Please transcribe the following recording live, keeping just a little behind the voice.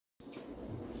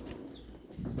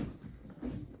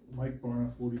Mike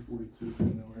Barna, 4042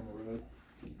 Road.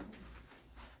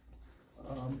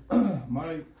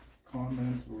 My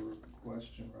comment or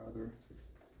question rather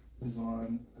is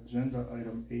on agenda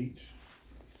item H,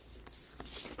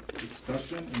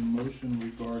 discussion and motion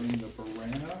regarding the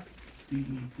Barna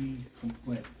DEP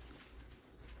complaint.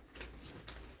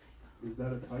 Is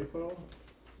that a typo?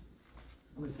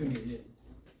 I'm assuming it is.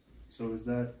 So is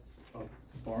that a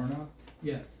Barna?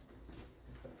 Yes.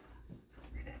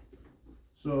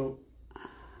 So,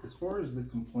 as far as the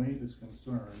complaint is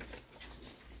concerned,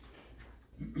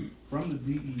 from the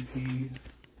DEP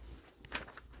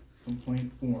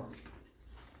complaint form,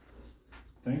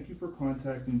 thank you for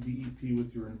contacting DEP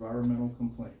with your environmental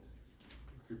complaint.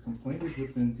 If your complaint is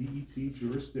within DEP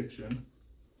jurisdiction,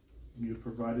 and you have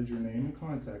provided your name and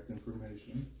contact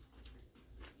information,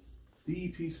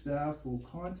 DEP staff will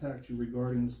contact you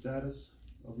regarding the status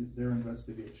of their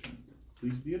investigation.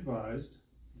 Please be advised,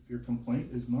 if your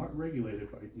complaint is not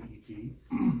regulated by DEP,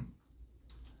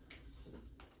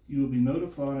 you will be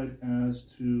notified as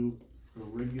to the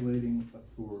regulating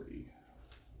authority.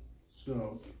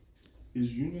 So,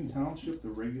 is Union Township the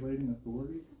regulating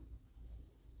authority?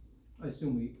 I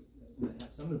assume we might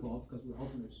have some involved because we're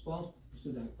ultimately responsible for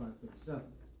Pursuit Act 537.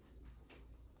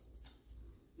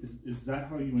 Is that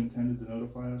how you intended to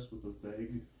notify us, with a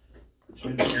vague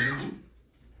agenda item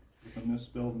with a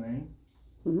misspelled name?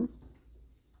 Mm-hmm.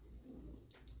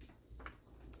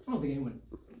 I don't think anyone,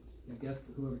 I guess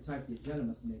whoever typed the agenda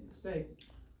must have made a mistake.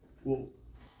 Well,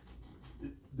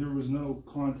 there was no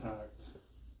contact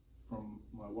from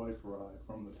my wife or I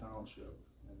from the township,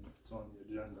 and it's on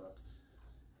the agenda.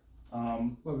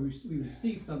 Well, we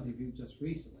received something from you just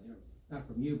recently, not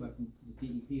from you, but from the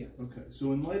DEP. Okay,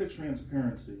 so in light of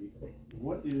transparency,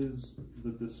 what is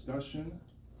the discussion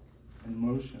and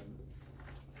motion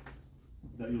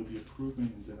that you'll be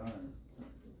approving and denying?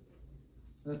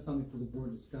 That's something for the board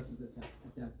to discuss at that point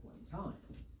in time.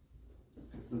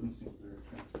 It doesn't seem very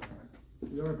transparent.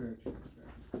 We are very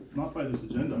transparent. Not by this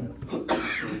agenda item, because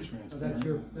it's very transparent. So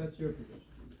that's your position.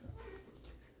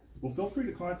 Well, feel free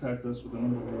to contact us with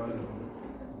another item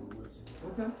on the list.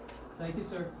 Okay. Thank you,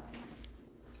 sir.